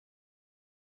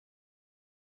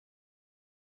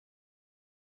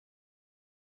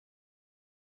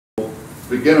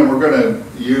begin, and we're going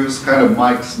to use kind of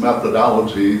Mike's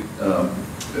methodology.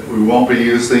 We won't be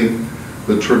using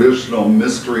the traditional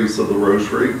mysteries of the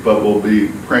Rosary, but we'll be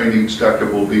praying each decade.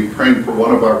 We'll be praying for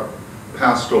one of our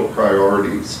pastoral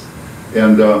priorities.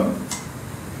 And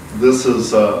this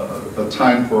is a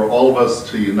time for all of us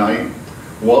to unite.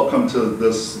 Welcome to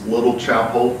this little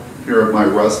chapel here at my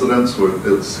residence.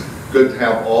 It's good to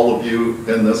have all of you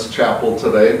in this chapel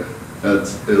today.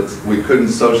 We couldn't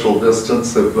social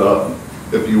distance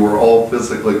if you were all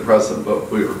physically present,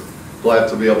 but we're glad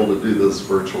to be able to do this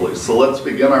virtually. So let's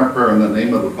begin our prayer in the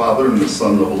name of the Father, and the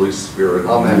Son, and the Holy Spirit.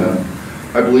 Amen.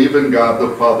 I believe in God,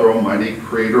 the Father Almighty,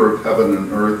 creator of heaven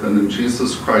and earth, and in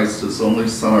Jesus Christ, his only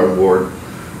Son, our Lord,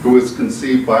 who was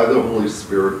conceived by the Holy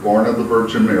Spirit, born of the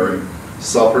Virgin Mary,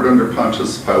 suffered under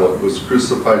Pontius Pilate, was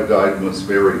crucified, died, and was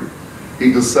buried.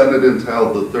 He descended into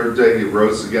hell. The third day he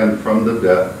rose again from the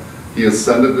dead. He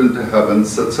ascended into heaven,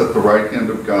 sits at the right hand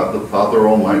of God, the Father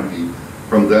Almighty.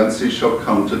 From thence he shall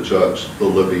come to judge the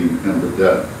living and the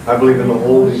dead. I believe in the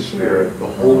Holy Spirit, the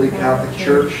Holy Catholic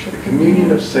Church, the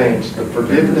communion of saints, the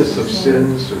forgiveness of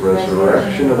sins, the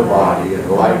resurrection of the body, and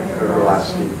life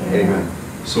everlasting. Amen.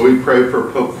 So we pray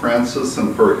for Pope Francis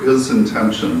and for his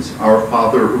intentions. Our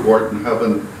Father, who art in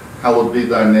heaven, hallowed be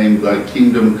thy name. Thy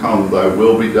kingdom come, thy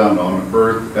will be done on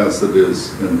earth as it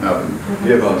is in heaven.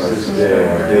 Give us this day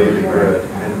our daily bread,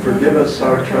 and forgive us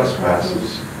our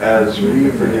trespasses, as we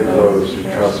forgive those who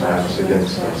trespass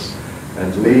against us.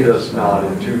 And lead us not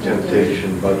into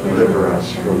temptation, but deliver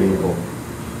us from evil.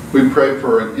 We pray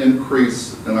for an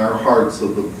increase in our hearts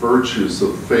of the virtues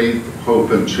of faith,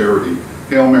 hope, and charity.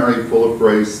 Hail Mary, full of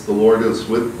grace, the Lord is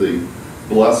with thee.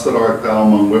 Blessed art thou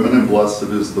among women, and blessed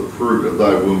is the fruit of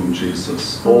thy womb,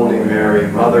 Jesus. Holy Mary,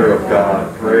 Mother of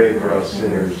God, pray for us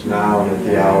sinners, now and at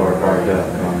the hour of our death.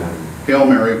 Amen. Hail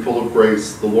Mary, full of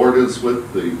grace, the Lord is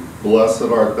with thee. Blessed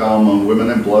art thou among women,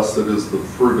 and blessed is the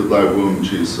fruit of thy womb,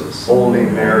 Jesus. Holy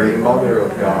Mary, Mother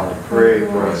of God, pray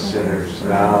for us sinners,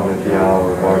 now and at the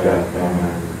hour of our death.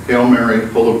 Amen. Hail Mary,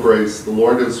 full of grace, the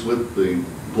Lord is with thee.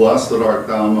 Blessed art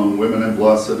thou among women, and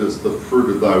blessed is the fruit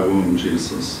of thy womb,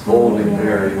 Jesus. Holy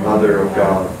Mary, Mother of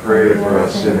God, pray for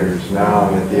us sinners, now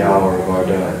and at the hour of our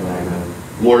death. Amen.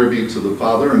 Glory be to the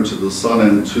Father, and to the Son,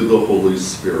 and to the Holy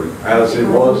Spirit. As it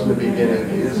was in the beginning,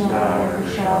 is now,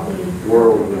 and shall be,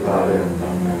 world without end.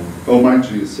 Amen. O my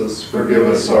Jesus, forgive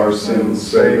us our sins,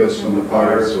 save us from the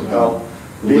fires of hell.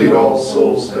 Lead all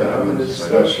souls to heaven,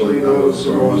 especially those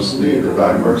who are most in need of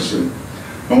thy mercy.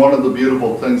 And one of the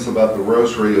beautiful things about the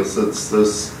Rosary is it's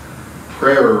this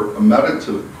prayer, a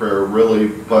meditative prayer really,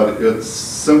 but it's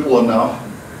simple enough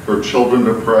for children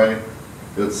to pray.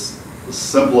 It's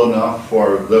simple enough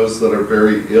for those that are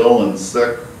very ill and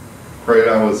sick.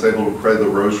 I was able to pray the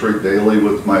Rosary daily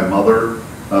with my mother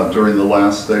during the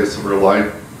last days of her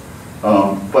life.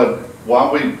 But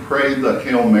while we pray the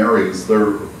Hail Marys,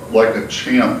 they're like a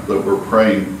chant that we're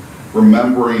praying,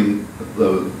 remembering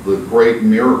the great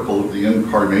miracle of the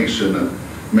Incarnation and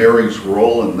Mary's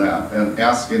role in that, and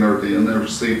asking her to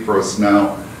intercede for us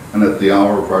now and at the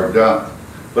hour of our death.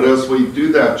 But as we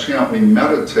do that chant, we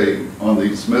meditate on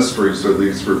these mysteries or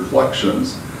these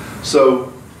reflections.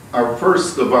 So our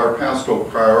first of our pastoral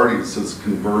priorities is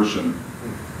conversion.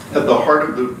 At the heart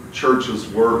of the Church's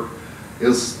work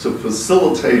is to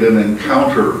facilitate an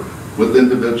encounter with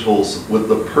individuals with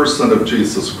the person of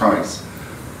Jesus Christ.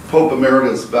 Pope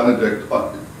Emeritus Benedict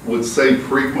would say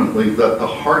frequently that the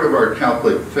heart of our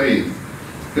Catholic faith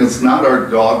is not our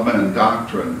dogma and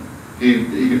doctrine.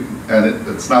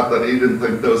 It's not that he didn't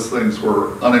think those things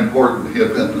were unimportant. He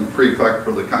had been the prefect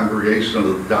for the Congregation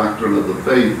of the Doctrine of the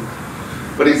Faith.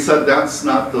 But he said that's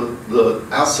not the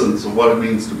essence of what it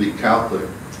means to be Catholic.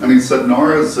 And he said,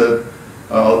 nor is it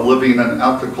living an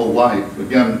ethical life.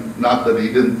 Again, not that he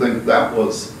didn't think that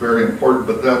was very important,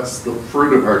 but that's the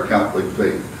fruit of our Catholic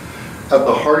faith. At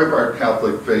the heart of our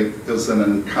Catholic faith is an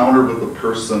encounter with the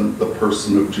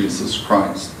person of Jesus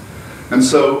Christ. And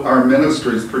so our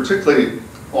ministries, particularly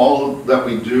all that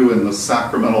we do in the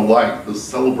sacramental life, the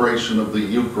celebration of the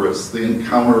Eucharist, the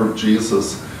encounter of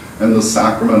Jesus, and the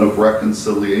sacrament of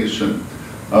reconciliation,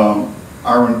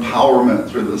 our empowerment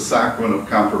through the sacrament of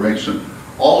confirmation,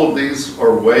 all of these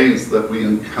are ways that we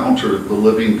encounter the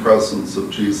living presence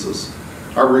of Jesus.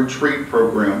 Our retreat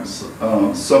programs,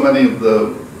 so many of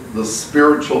the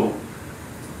spiritual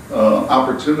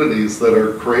opportunities that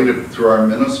are created through our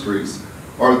ministries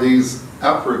are these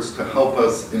efforts to help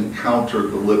us encounter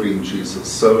the living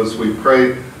Jesus. So as we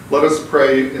pray, let us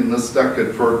pray in this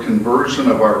decade for a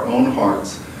conversion of our own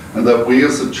hearts, and that we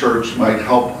as a church might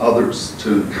help others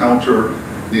to encounter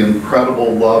the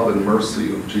incredible love and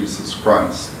mercy of Jesus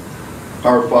Christ.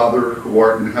 Our Father, who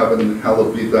art in heaven,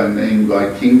 hallowed be thy name.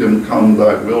 Thy kingdom come,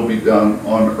 thy will be done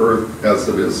on earth as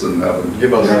it is in heaven.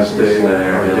 Give us this day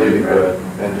our daily bread,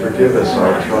 and forgive us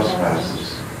our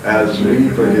trespasses, as we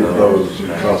forgive those who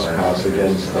trespass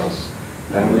against us.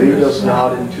 And lead us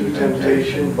not into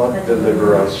temptation, but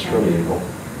deliver us from evil.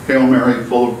 Hail Mary,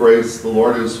 full of grace, the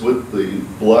Lord is with thee.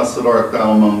 Blessed art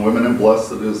thou among women, and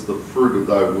blessed is the fruit of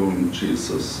thy womb,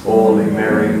 Jesus. Holy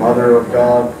Mary, Mother of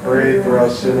God, pray for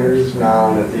us sinners,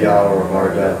 now and at the hour of our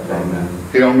death. Amen.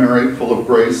 Hail Mary, full of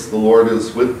grace, the Lord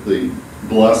is with thee.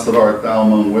 Blessed art thou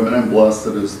among women, and blessed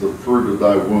is the fruit of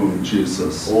thy womb,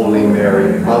 Jesus. Holy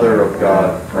Mary, Mother of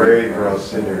God, pray for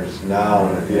us sinners, now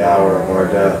and at the hour of our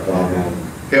death. Amen.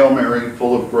 Hail Mary,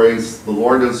 full of grace, the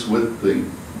Lord is with thee.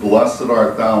 Blessed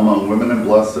art thou among women, and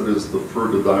blessed is the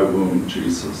fruit of thy womb,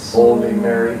 Jesus. Holy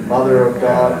Mary, Mother of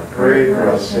God, pray for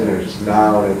us sinners,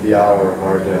 now and at the hour of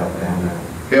our death. Amen.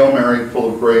 Hail Mary,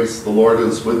 full of grace, the Lord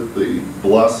is with thee.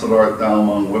 Blessed art thou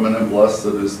among women, and blessed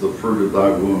is the fruit of thy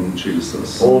womb,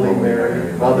 Jesus. Holy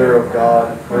Mary, Mother of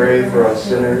God, pray for us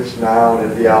sinners, now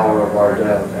and at the hour of our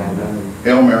death. Amen.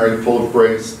 Hail Mary, full of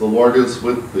grace, the Lord is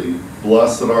with thee.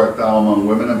 Blessed art thou among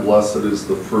women, and blessed is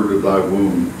the fruit of thy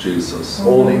womb, Jesus.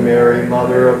 Holy Mary,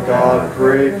 Mother of God,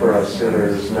 pray for us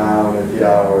sinners, now and at the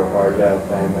hour of our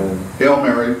death. Amen. Hail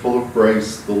Mary, full of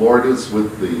grace, the Lord is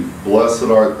with thee. Blessed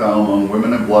art thou among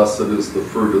women, and blessed is the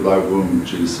fruit of thy womb,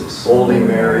 Jesus. Holy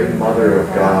Mary, Mother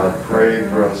of God, pray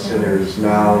for us sinners,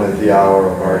 now and at the hour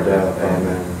of our death.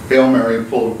 Amen. Hail Mary,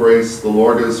 full of grace, the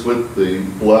Lord is with thee.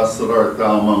 Blessed art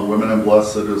thou among women, and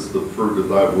blessed is the fruit of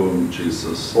thy womb,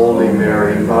 Jesus. Holy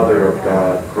Mary, Mother of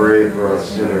God, pray for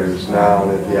us sinners, now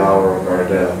and at the hour of our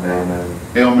death. Amen.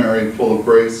 Hail Mary, full of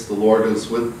grace, the Lord is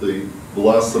with thee.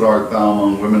 Blessed art thou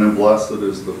among women, and blessed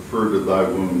is the fruit of thy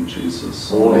womb, Jesus.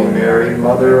 Holy Mary,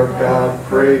 Mother of God,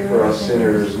 pray for us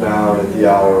sinners, now and at the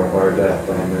hour of our death.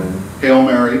 Amen. Hail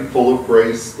Mary, full of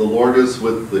grace, the Lord is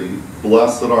with thee.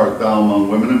 Blessed art thou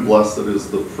among women, and blessed is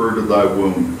the fruit of thy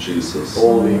womb, Jesus.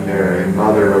 Holy Mary,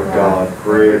 Mother of God,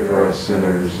 pray for us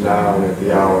sinners, now and at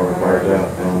the hour of our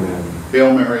death. Amen.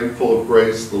 Hail Mary, full of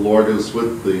grace, the Lord is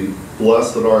with thee.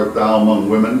 Blessed art thou among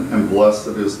women, and blessed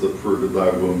is the fruit of thy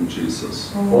womb,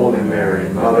 Jesus. Holy Mary,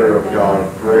 Mother of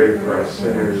God, pray for us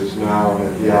sinners, now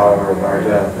and at the hour of our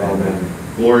death. Amen.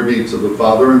 Glory be to the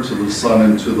Father, and to the Son,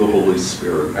 and to the Holy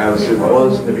Spirit. As it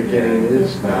was in the beginning,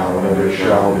 is now, and ever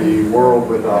shall be, world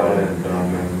without end.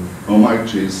 Amen. O my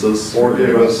Jesus,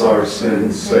 Forgive us our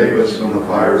sins, save us from the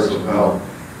fires of hell.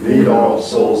 Lead all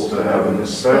souls to heaven,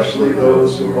 especially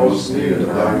those who most need of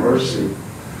thy mercy.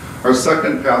 Our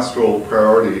second pastoral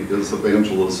priority is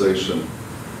evangelization.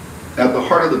 At the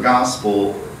heart of the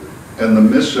gospel and the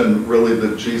mission really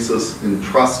that Jesus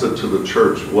entrusted to the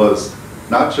church was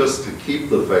not just to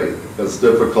keep the faith, as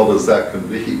difficult as that can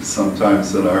be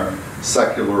sometimes in our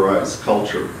secularized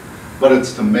culture, but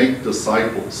it's to make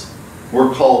disciples.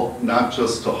 We're called not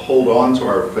just to hold on to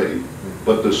our faith,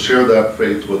 but to share that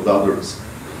faith with others.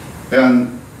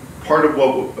 And part of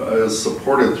what is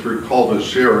supported through Call to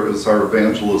Share is our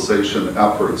evangelization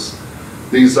efforts.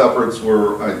 These efforts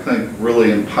were, I think,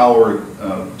 really empowered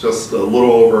just a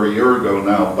little over a year ago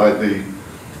now by the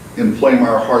Inflame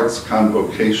Our Hearts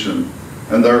convocation.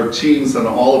 And there are teams in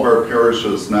all of our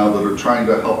parishes now that are trying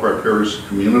to help our parish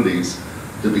communities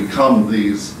to become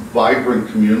these vibrant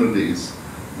communities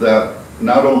that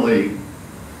not only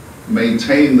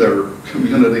maintain their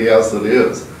community as it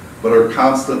is, but are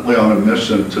constantly on a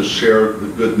mission to share the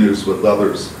good news with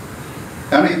others.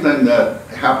 Anything that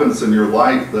happens in your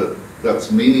life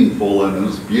that's meaningful and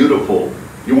is beautiful,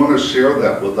 you want to share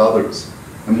that with others.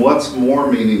 And what's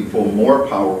more meaningful, more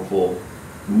powerful,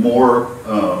 more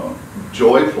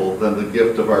joyful than the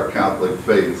gift of our Catholic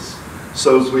faiths?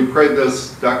 So as we pray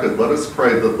this decade, let us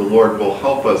pray that the Lord will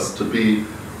help us to be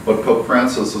what Pope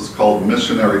Francis has called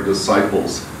missionary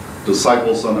disciples,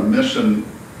 disciples on a mission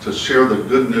to share the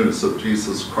good news of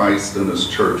Jesus Christ and his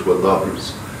church with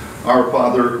others. Our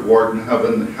Father, who art in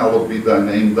heaven, hallowed be thy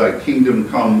name. Thy kingdom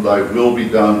come, thy will be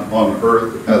done on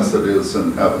earth as it is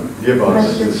in heaven. Give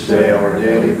us this day our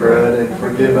daily bread, and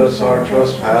forgive us our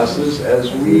trespasses,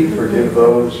 as we forgive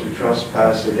those who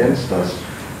trespass against us.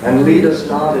 And lead us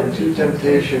not into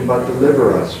temptation, but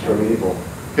deliver us from evil.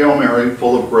 Hail Mary,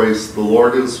 full of grace, the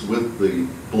Lord is with thee.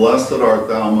 Blessed art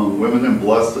thou among women, and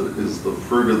blessed is the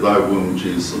fruit of thy womb,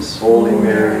 Jesus. Holy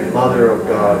Mary, Mother of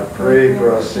God, pray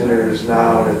for us sinners,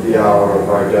 now and at the hour of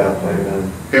our death.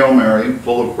 Amen. Hail Mary,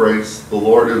 full of grace, the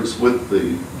Lord is with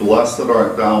thee. Blessed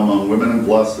art thou among women, and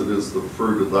blessed is the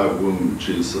fruit of thy womb,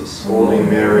 Jesus. Holy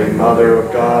Mary, Mother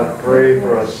of God, pray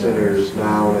for us sinners,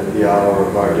 now and at the hour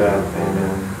of our death.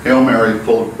 Amen. Hail Mary,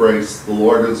 full of grace, the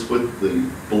Lord is with thee.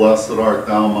 Blessed art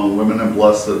thou among women, and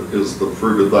blessed is the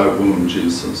fruit of thy womb,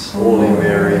 Jesus. Holy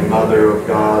Mary, Mother of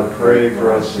God, pray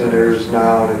for us sinners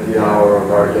now and at the hour of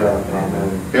our death.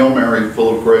 Amen. Hail Mary,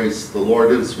 full of grace, the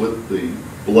Lord is with thee.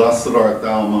 Blessed art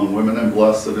thou among women, and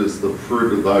blessed is the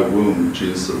fruit of thy womb,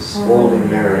 Jesus. Holy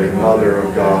Mary, Mother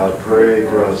of God, pray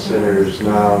for us sinners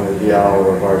now and at the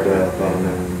hour of our death.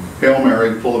 Amen. Hail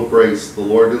Mary, full of grace, the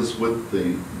Lord is with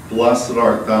thee. Blessed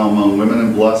art thou among women,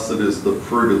 and blessed is the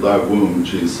fruit of thy womb,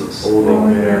 Jesus.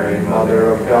 Holy Mary, Mother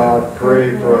of God,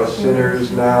 pray for us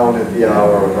sinners now and at the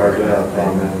hour of our death.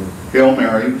 Amen. Hail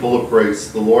Mary, full of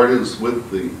grace, the Lord is with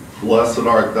thee. Blessed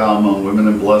art thou among women,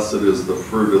 and blessed is the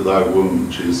fruit of thy womb,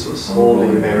 Jesus. Holy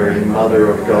Mary,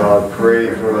 Mother of God,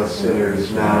 pray for us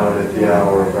sinners now and at the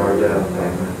hour of our death.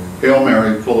 Amen. Hail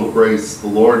Mary, full of grace, the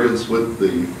Lord is with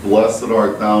thee. Blessed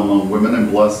art thou among women, and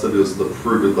blessed is the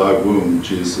fruit of thy womb,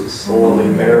 Jesus. Holy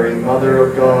Mary, Mother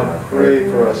of God, pray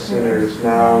for us sinners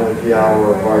now and at the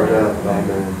hour of our death.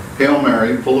 Amen. Hail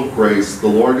Mary, full of grace, the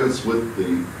Lord is with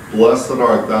thee. Blessed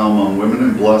art thou among women,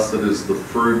 and blessed is the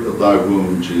fruit of thy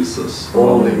womb, Jesus.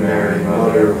 Holy Mary,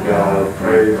 Mother of God,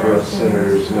 pray for us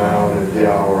sinners now and at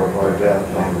the hour of our death.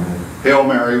 Amen. Hail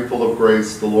Mary, full of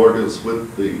grace, the Lord is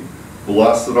with thee.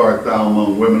 Blessed art thou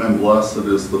among women, and blessed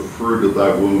is the fruit of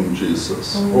thy womb,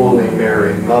 Jesus. Holy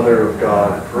Mary, Mother of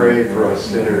God, pray for us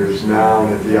sinners now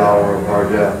and at the hour of our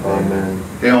death. Amen.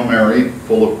 Hail Mary,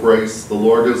 full of grace, the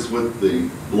Lord is with thee.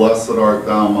 Blessed art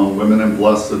thou among women, and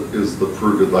blessed is the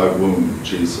fruit of thy womb,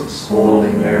 Jesus.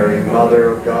 Holy Mary, Mother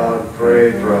of God,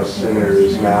 pray for us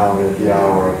sinners now and at the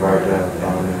hour of our death.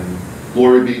 Amen.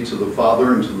 Glory be to the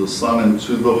Father, and to the Son, and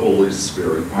to the Holy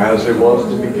Spirit. As it was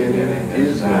in the beginning,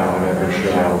 is now, and ever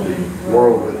shall be,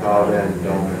 world without end.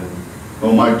 Amen.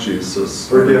 O my Jesus,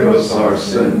 Forgive us our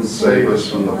sins, save us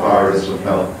from the fires of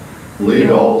hell.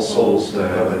 Lead all souls to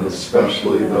heaven,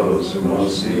 especially those who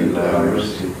most need thy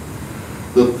mercy.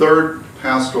 The third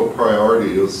pastoral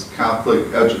priority is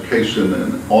Catholic education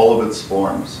in all of its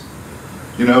forms.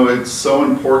 You know, it's so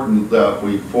important that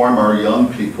we form our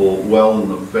young people well in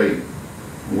the faith.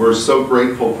 We're so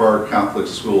grateful for our Catholic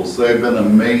schools. They've been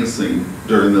amazing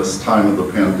during this time of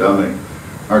the pandemic.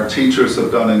 Our teachers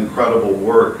have done incredible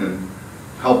work in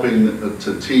helping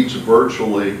to teach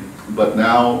virtually, but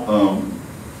now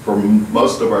for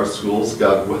most of our schools,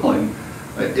 God willing,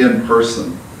 in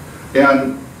person.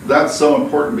 And that's so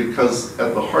important because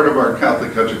at the heart of our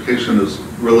Catholic education is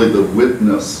really the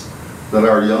witness that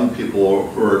our young people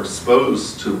who are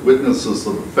exposed to witnesses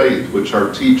of the faith, which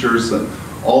our teachers and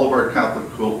all of our Catholic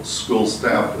school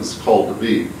staff is called to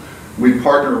be. We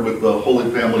partner with the Holy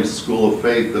Family School of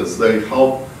Faith as they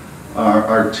help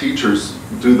our teachers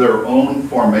do their own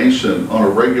formation on a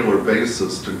regular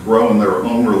basis to grow in their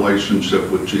own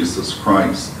relationship with Jesus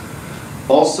Christ.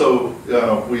 Also,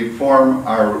 we form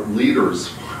our leaders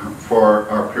for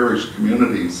our parish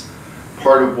communities.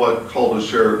 Part of what Call to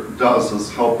Share does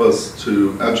is help us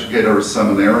to educate our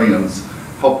seminarians,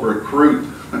 help recruit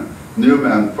new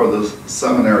men for the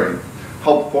seminary,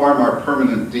 help form our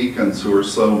permanent deacons who are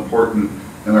so important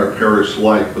in our parish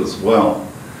life as well.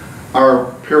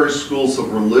 Our parish schools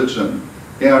of religion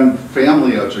and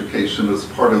family education is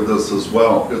part of this as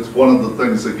well. It's one of the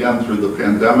things, again, through the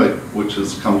pandemic, which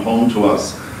has come home to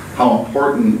us, how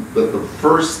important that the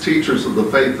first teachers of the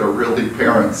faith are really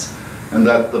parents, and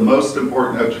that the most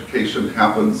important education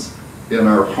happens in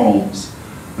our homes.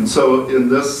 And so in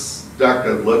this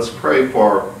decade, let's pray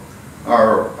for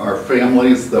our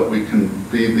families, that we can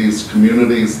be these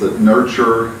communities that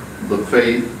nurture the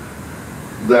faith,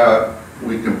 that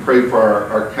we can pray for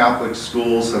our Catholic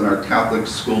schools and our Catholic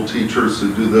school teachers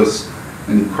who do this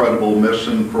incredible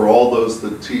mission, for all those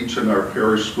that teach in our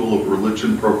parish school of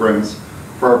religion programs,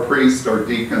 for our priests, our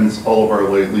deacons, all of our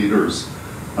lay leaders,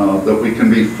 that we can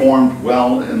be formed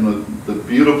well in the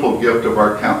beautiful gift of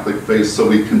our Catholic faith so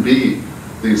we can be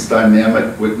these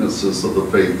dynamic witnesses of the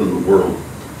faith in the world.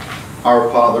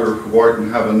 Our Father, who art in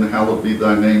heaven, hallowed be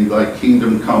thy name. Thy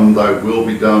kingdom come, thy will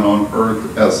be done on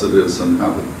earth as it is in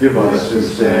heaven. Give us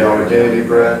this day our daily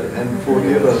bread, and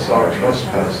forgive us our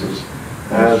trespasses,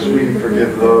 as we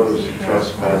forgive those who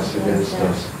trespass against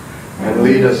us. And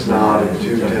lead us not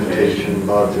into temptation,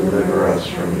 but deliver us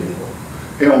from evil.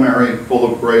 Hail Mary,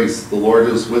 full of grace, the Lord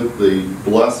is with thee.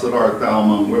 Blessed art thou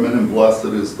among women, and blessed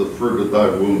is the fruit of thy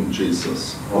womb,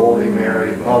 Jesus. Holy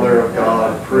Mary, Mother of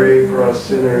God, pray for us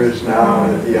sinners now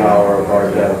and at the hour of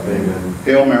our death. Amen.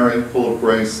 Hail Mary, full of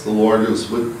grace, the Lord is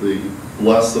with thee.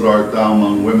 Blessed art thou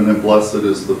among women, and blessed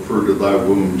is the fruit of thy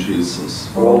womb,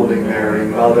 Jesus. Holy Mary,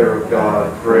 Mother of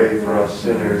God, pray for us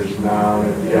sinners now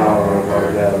and at the hour of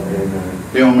our death. Amen.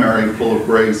 Hail Mary, full of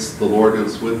grace, the Lord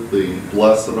is with thee.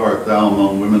 Blessed art thou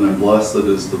among women, and blessed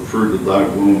is the fruit of thy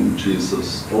womb,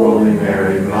 Jesus. Holy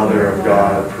Mary, Mother of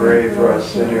God, pray for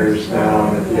us sinners now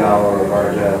and at the hour of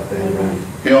our death. Amen.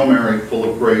 Hail Mary,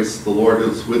 full of grace, the Lord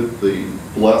is with thee.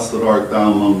 Blessed art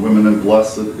thou among women, and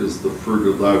blessed is the fruit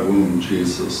of thy womb,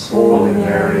 Jesus. Holy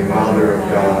Mary, Mother of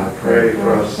God, pray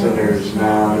for us sinners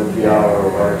now and at the hour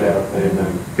of our death.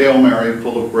 Amen. Hail Mary,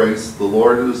 full of grace, the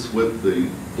Lord is with thee.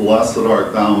 Blessed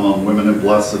art thou among women, and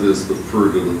blessed is the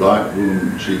fruit of thy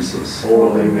womb, Jesus.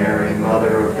 Holy Mary,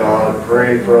 Mother of God,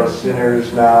 pray for us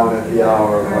sinners now and at the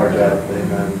hour of our death.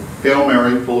 Amen. Hail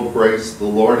Mary, full of grace, the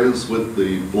Lord is with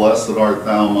thee. Blessed art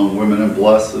thou among women, and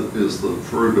blessed is the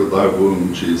fruit of thy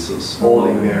womb, Jesus.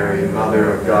 Holy Mary,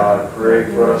 Mother of God, pray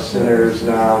for us sinners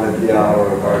now and at the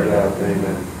hour of our death.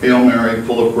 Amen. Hail Mary,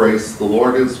 full of grace, the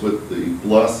Lord is with thee.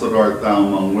 Blessed art thou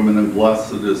among women, and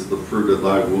blessed is the fruit of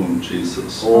thy womb,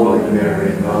 Jesus. Holy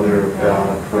Mary, Mother of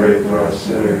God, pray for us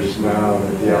sinners now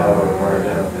and at the hour of our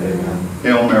death. Amen.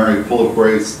 Hail Mary, full of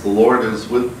grace, the Lord is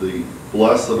with thee.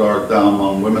 Blessed art thou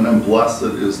among women, and blessed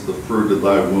is the fruit of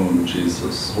thy womb,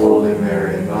 Jesus. Holy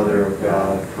Mary, Mother of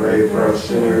God, pray for us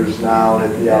sinners now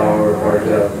and at the hour of our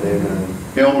death. Amen.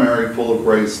 Hail Mary, full of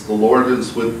grace, the Lord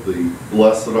is with thee.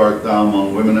 Blessed art thou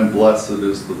among women, and blessed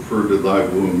is the fruit of thy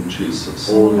womb, Jesus.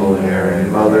 Holy Mary,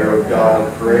 Mother of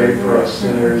God, pray for us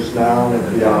sinners now and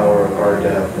at the hour of our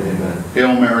death. Amen.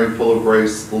 Hail Mary, full of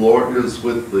grace, the Lord is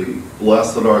with thee.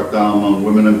 Blessed art thou among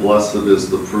women, and blessed is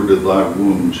the fruit of thy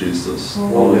womb, Jesus.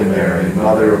 Holy Mary,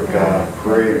 Mother of God,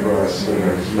 pray for us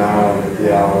sinners now and at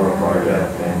the hour of our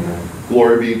death. Amen.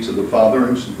 Glory be to the Father,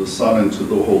 and to the Son, and to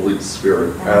the Holy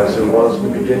Spirit. As it was in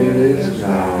the beginning, is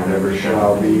now, and ever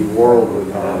shall be, world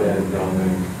without end.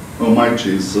 Amen. O my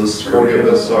Jesus, forgive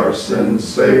us our sins,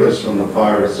 save us from the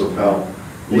fires of hell.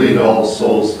 Lead all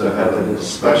souls to heaven,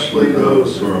 especially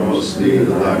those who are most in need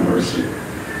of thy mercy.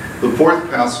 The fourth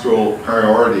pastoral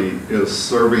priority is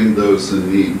serving those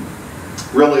in need.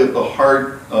 Really at the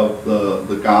heart of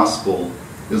the gospel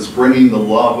is bringing the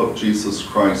love of Jesus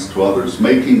Christ to others,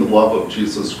 making the love of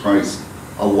Jesus Christ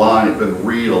alive and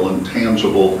real and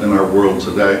tangible in our world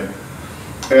today.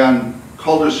 And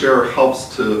Call to Share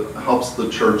helps the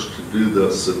church to do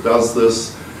this. It does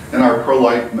this in our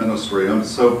pro-life ministry. I'm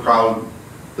so proud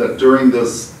that during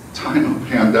this time of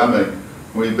pandemic,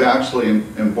 we've actually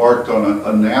embarked on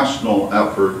a national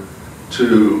effort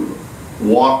to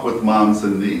walk with moms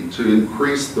in need, to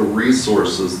increase the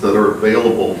resources that are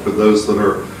available for those that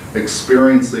are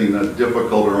experiencing a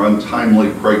difficult or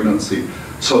untimely pregnancy.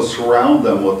 So surround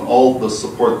them with all the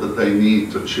support that they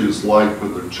need to choose life for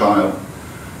their child.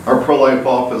 Our pro-life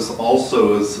office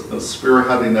also is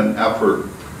spearheading an effort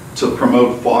to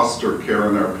promote foster care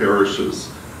in our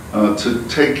parishes, to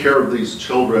take care of these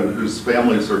children whose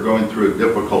families are going through a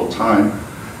difficult time.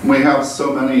 And we have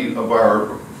so many of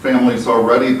our families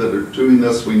already that are doing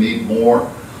this. We need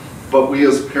more, but we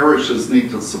as parishes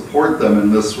need to support them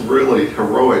in this really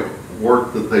heroic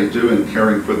work that they do in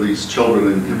caring for these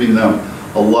children and giving them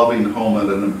a loving home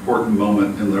at an important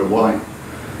moment in their life.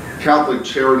 Catholic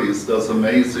Charities does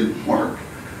amazing work,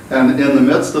 and in the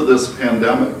midst of this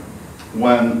pandemic,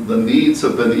 when the needs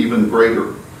have been even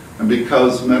greater, and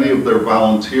because many of their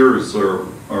volunteers are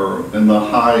in the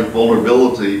high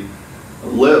vulnerability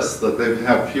list, that they've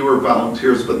had fewer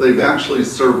volunteers, but they've actually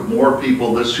served more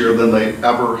people this year than they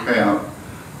ever have,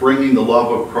 bringing the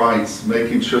love of Christ,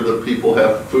 making sure that people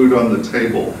have food on the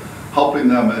table, helping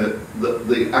them,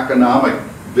 the economic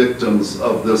victims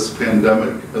of this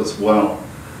pandemic as well,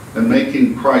 and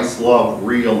making Christ's love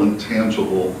real and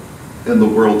tangible in the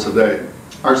world today.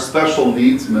 Our special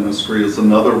needs ministry is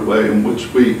another way in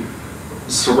which we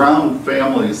surround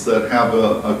families that have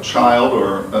a child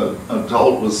or an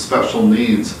adult with special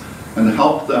needs and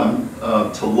help them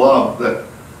to love. That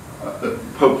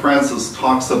Pope Francis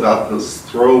talks about this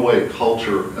throwaway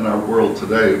culture in our world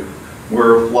today,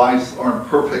 where if lives aren't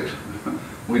perfect,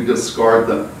 we discard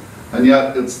them. And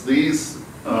yet it's these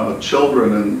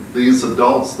children and these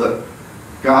adults that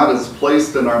God has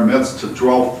placed in our midst to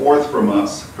draw forth from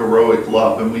us heroic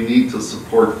love, and we need to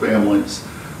support families.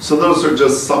 So those are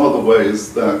just some of the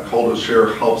ways that Call to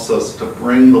Share helps us to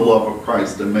bring the love of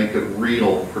Christ and make it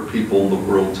real for people in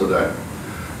the world today.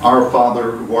 Our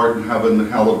Father, who art in heaven,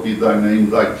 hallowed be thy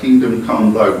name. Thy kingdom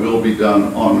come, thy will be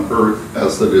done on earth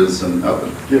as it is in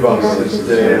heaven. Give us this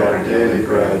day our daily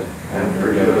bread, and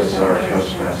forgive us our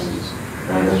trespasses,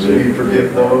 as we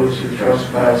forgive those who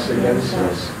trespass against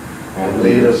us. And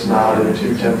lead us not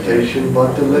into temptation,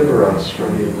 but deliver us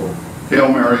from evil. Hail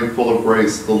Mary, full of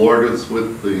grace, the Lord is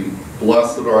with thee.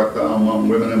 Blessed art thou among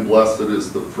women, and blessed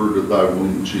is the fruit of thy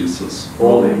womb, Jesus.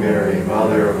 Holy Mary,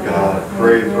 Mother of God,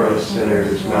 pray for us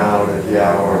sinners now and at the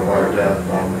hour of our death.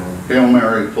 Amen. Hail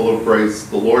Mary, full of grace,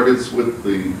 the Lord is with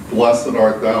thee. Blessed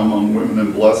art thou among women,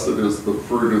 and blessed is the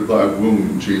fruit of thy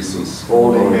womb, Jesus.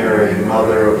 Holy Mary,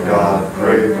 Mother of God,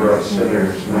 pray for us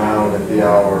sinners now and at the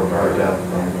hour of our death.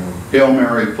 Amen. Hail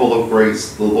Mary, full of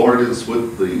grace, the Lord is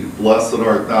with thee. Blessed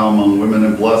art thou among women,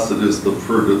 and blessed is the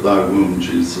fruit of thy womb,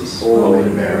 Jesus. Holy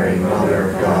Mary,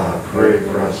 Mother of God, pray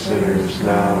for us sinners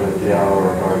now and at the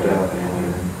hour of our death.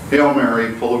 Amen. Hail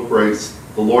Mary, full of grace,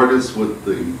 the Lord is with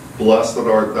thee. Blessed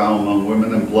art thou among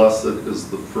women, and blessed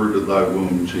is the fruit of thy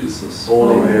womb, Jesus.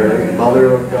 Holy Mary,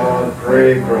 Mother of God,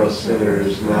 pray for us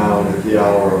sinners now and at the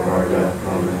hour of our death.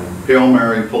 Amen. Hail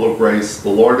Mary, full of grace, the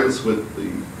Lord is with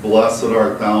thee. Blessed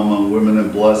art thou among women,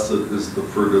 and blessed is the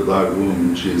fruit of thy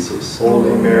womb, Jesus.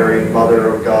 Holy Mary, Mother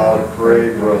of God,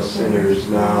 pray for us sinners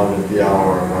now and at the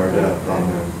hour of our death.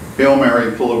 Amen. Hail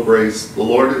Mary, full of grace, the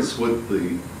Lord is with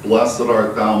thee. Blessed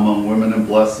art thou among women, and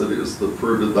blessed is the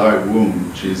fruit of thy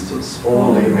womb, Jesus.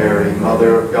 Holy Mary,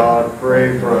 Mother of God,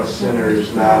 pray for us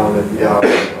sinners now and at the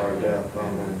hour of our death.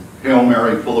 Amen. Hail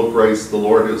Mary, full of grace, the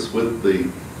Lord is with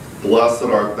thee. Blessed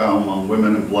art thou among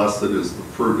women, and blessed is the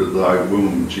fruit of thy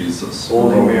womb, Jesus.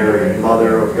 Holy Mary,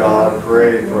 Mother of God,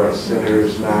 pray for us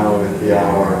sinners now and at the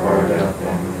hour of our death.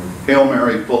 Amen. Hail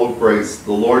Mary, full of grace,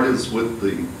 the Lord is with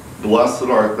thee. Blessed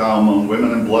art thou among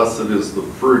women, and blessed is the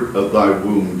fruit of thy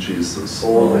womb, Jesus.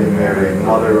 Holy Mary,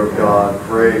 Mother of God,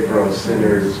 pray for us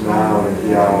sinners now and at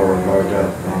the hour of our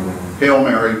death. Amen. Hail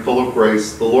Mary, full of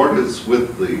grace, the Lord is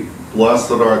with thee.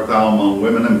 Blessed art thou among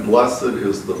women, and blessed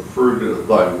is the fruit of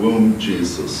thy womb,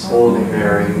 Jesus. Holy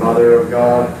Mary, Mother of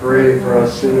God, pray for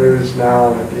us sinners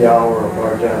now and at the hour of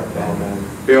our death. Amen.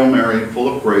 Hail Mary,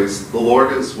 full of grace, the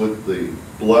Lord is with thee.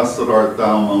 Blessed art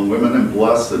thou among women, and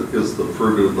blessed is the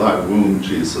fruit of thy womb,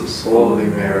 Jesus. Holy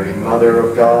Mary, Mother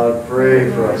of God, pray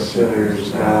for us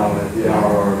sinners now and at the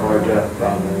hour of our death.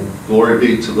 Amen. Glory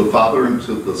be to the Father, and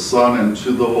to the Son, and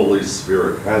to the Holy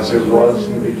Spirit. As it was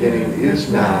in the beginning,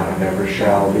 is now, and ever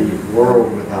shall be,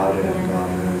 world without end.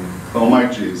 Amen. O my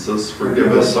Jesus,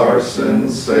 forgive us our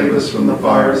sins, save us from the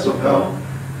fires of hell.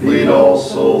 Lead all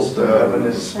souls to heaven,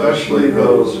 especially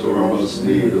those who are most in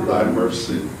need of thy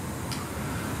mercy.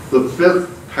 The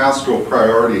fifth pastoral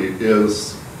priority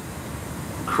is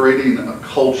creating a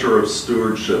culture of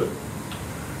stewardship.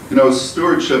 You know,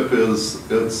 stewardship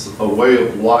it's a way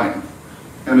of life,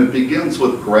 and it begins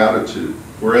with gratitude.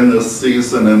 We're in this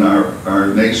season in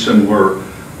our nation where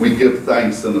we give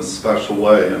thanks in a special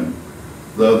way, and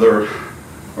though there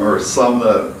are some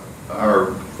that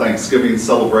our Thanksgiving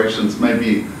celebrations may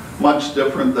be much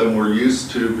different than we're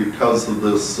used to because of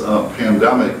this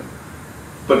pandemic,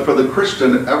 but for the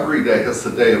Christian, every day is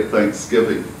a day of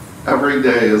thanksgiving. Every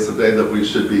day is a day that we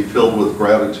should be filled with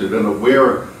gratitude and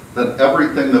aware that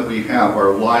everything that we have,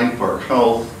 our life, our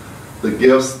health, the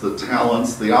gifts, the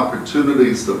talents, the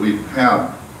opportunities that we've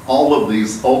had, all of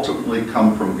these ultimately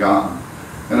come from God.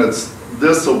 And it's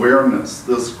this awareness,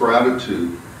 this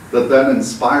gratitude, that then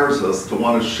inspires us to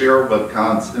want to share what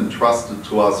God's entrusted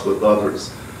to us with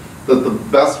others. That the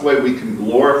best way we can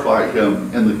glorify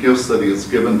Him in the gifts that He has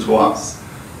given to us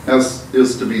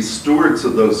is to be stewards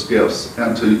of those gifts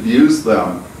and to use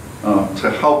them to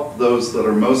help those that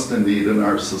are most in need in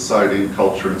our society and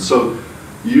culture. And so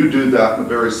you do that in a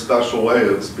very special way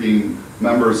as being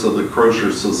members of the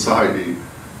Kosher Society.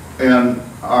 And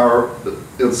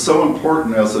it's so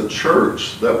important as a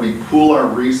church that we pool our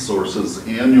resources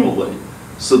annually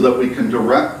so that we can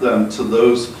direct them to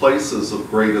those places of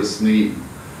greatest need.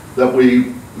 That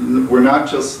we're not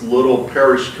just little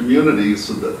parish communities,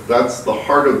 so that's the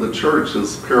heart of the church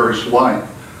is parish life,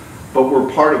 but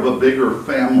we're part of a bigger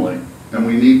family, and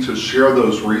we need to share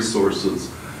those resources.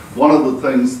 One of the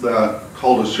things that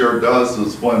Call to Share does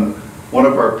is when one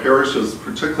of our parishes,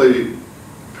 particularly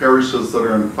parishes that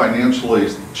are in financially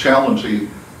challenging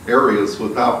areas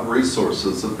without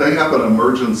resources, if they have an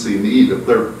emergency need, if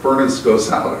their furnace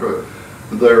goes out or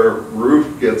their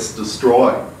roof gets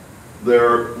destroyed,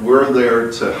 we're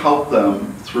there to help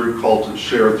them through Call to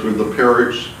Share, through the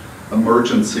Parish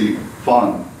Emergency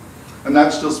Fund. And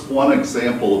that's just one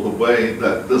example of the way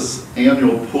that this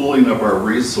annual pooling of our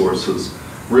resources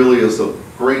really is a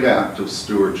great act of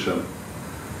stewardship.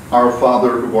 Our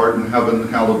Father who art in heaven,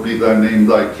 hallowed be thy name.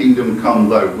 Thy kingdom come,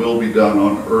 thy will be done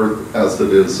on earth as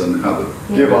it is in heaven.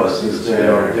 Give us this day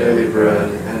our daily bread,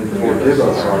 and forgive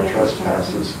us our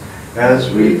trespasses,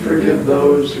 as we forgive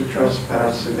those who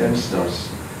trespass against us.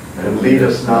 And lead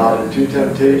us not into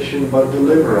temptation, but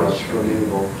deliver us from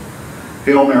evil.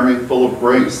 Hail Mary, full of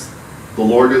grace, the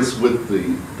Lord is with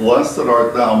thee. Blessed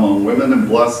art thou among women, and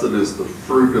blessed is the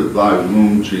fruit of thy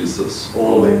womb, Jesus.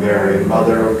 Holy Mary,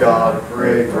 Mother of God,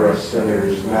 pray for us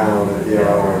sinners now and at the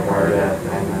hour of our death.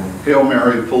 Amen. Hail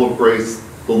Mary, full of grace,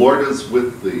 the Lord is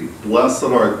with thee. Blessed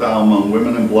art thou among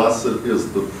women, and blessed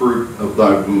is the fruit of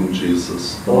thy womb,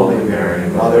 Jesus. Holy Mary,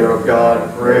 Mother of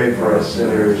God, pray for us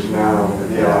sinners now and at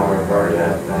the hour of our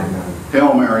death. Amen.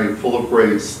 Hail Mary, full of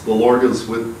grace, the Lord is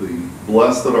with thee.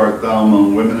 Blessed art thou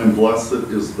among women, and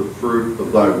blessed is the fruit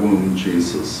of thy womb,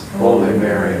 Jesus. Holy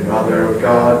Mary, Mother of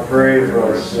God, pray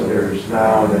for us sinners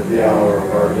now and at the hour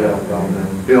of our death.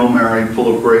 Amen. Hail Mary,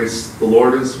 full of grace, the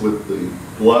Lord is with thee.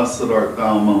 Blessed art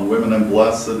thou among women, and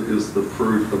blessed is the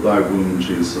fruit of thy womb,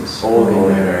 Jesus. Holy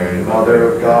Mary,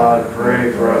 Mother of God,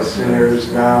 pray for us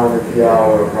sinners now and at the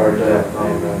hour of our death.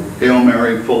 Amen. Hail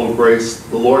Mary, full of grace,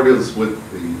 the Lord is with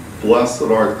thee. Blessed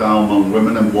art thou among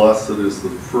women, and blessed is the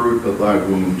fruit of thy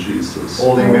womb, Jesus.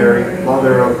 Holy Mary,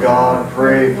 Mother of God,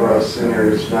 pray for us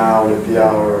sinners now and at the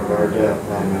hour of our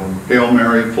death. Amen. Hail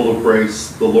Mary, full of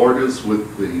grace, the Lord is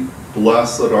with thee.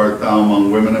 Blessed art thou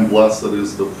among women, and blessed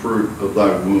is the fruit of thy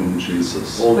womb,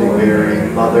 Jesus. Holy Mary,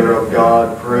 Mother of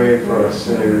God, pray for us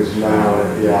sinners now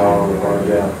and at the hour of our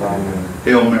death. Amen.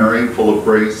 Hail Mary, full of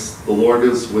grace, the Lord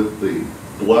is with thee.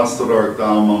 Blessed art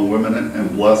thou among women,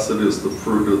 and blessed is the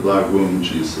fruit of thy womb,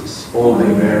 Jesus. Holy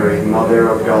Mary, Mother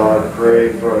of God,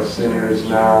 pray for us sinners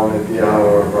now and at the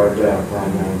hour of our death.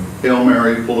 Amen. Hail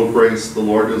Mary, full of grace, the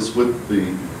Lord is with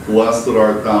thee. Blessed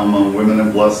art thou among women,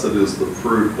 and blessed is the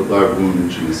fruit of thy womb,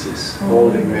 Jesus.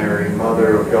 Holy Mary,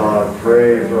 Mother of God,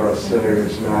 pray for us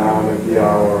sinners now and at the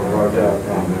hour of our death.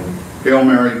 Amen. Hail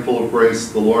Mary, full of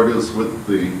grace, the Lord is with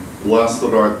thee. Blessed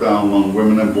art thou among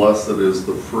women, and blessed is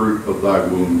the fruit of thy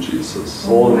womb, Jesus.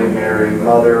 Holy Mary,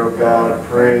 Mother of God,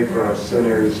 pray for us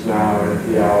sinners now and at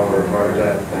the hour of our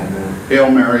death. Amen. Hail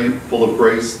Mary, full of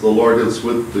grace, the Lord is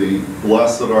with thee.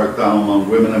 Blessed art thou among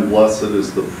women, and blessed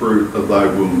is the fruit of thy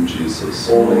womb, Jesus.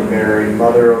 Holy Mary,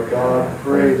 Mother of God,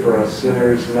 pray for us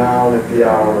sinners now and at the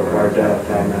hour of our death.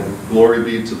 Amen. Glory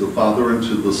be to the Father, and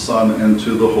to the Son, and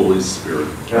to the Holy Spirit.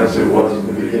 As it was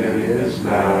in the beginning, is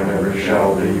now, and ever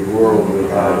shall be, world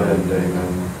without end.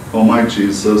 Amen. O my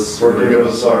Jesus, Forgive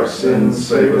us our sins,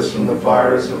 save us from the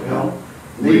fires of hell.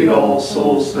 Lead all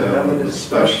souls to heaven,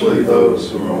 especially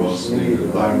those who are most in need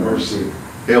of thy mercy.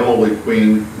 Hail, Holy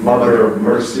Queen, Mother of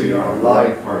mercy, our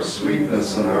life, our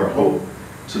sweetness, and our hope.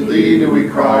 To thee do we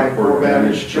cry, poor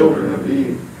banished children of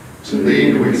Eve. To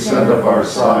thee do we send up our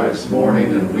sighs,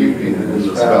 mourning and weeping in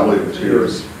this valley of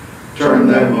tears. Turn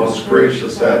then, most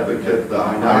gracious advocate,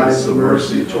 thine eyes of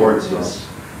mercy towards us.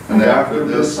 And after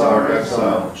this our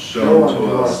exile, show unto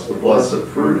us the blessed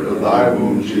fruit of thy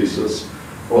womb, Jesus.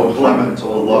 O clement,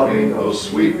 O loving, O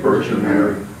sweet Virgin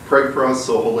Mary, pray for us,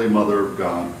 O Holy Mother of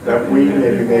God, that we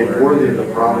may be made worthy of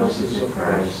the promises of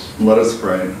Christ. Let us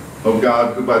pray. O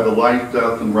God, who by the life,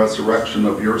 death, and resurrection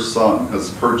of your Son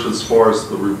has purchased for us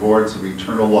the rewards of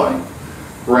eternal life,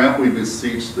 grant, we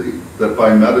beseech thee, that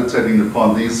by meditating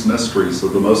upon these mysteries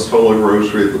of the most holy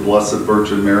Rosary of the Blessed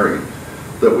Virgin Mary,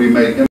 that we may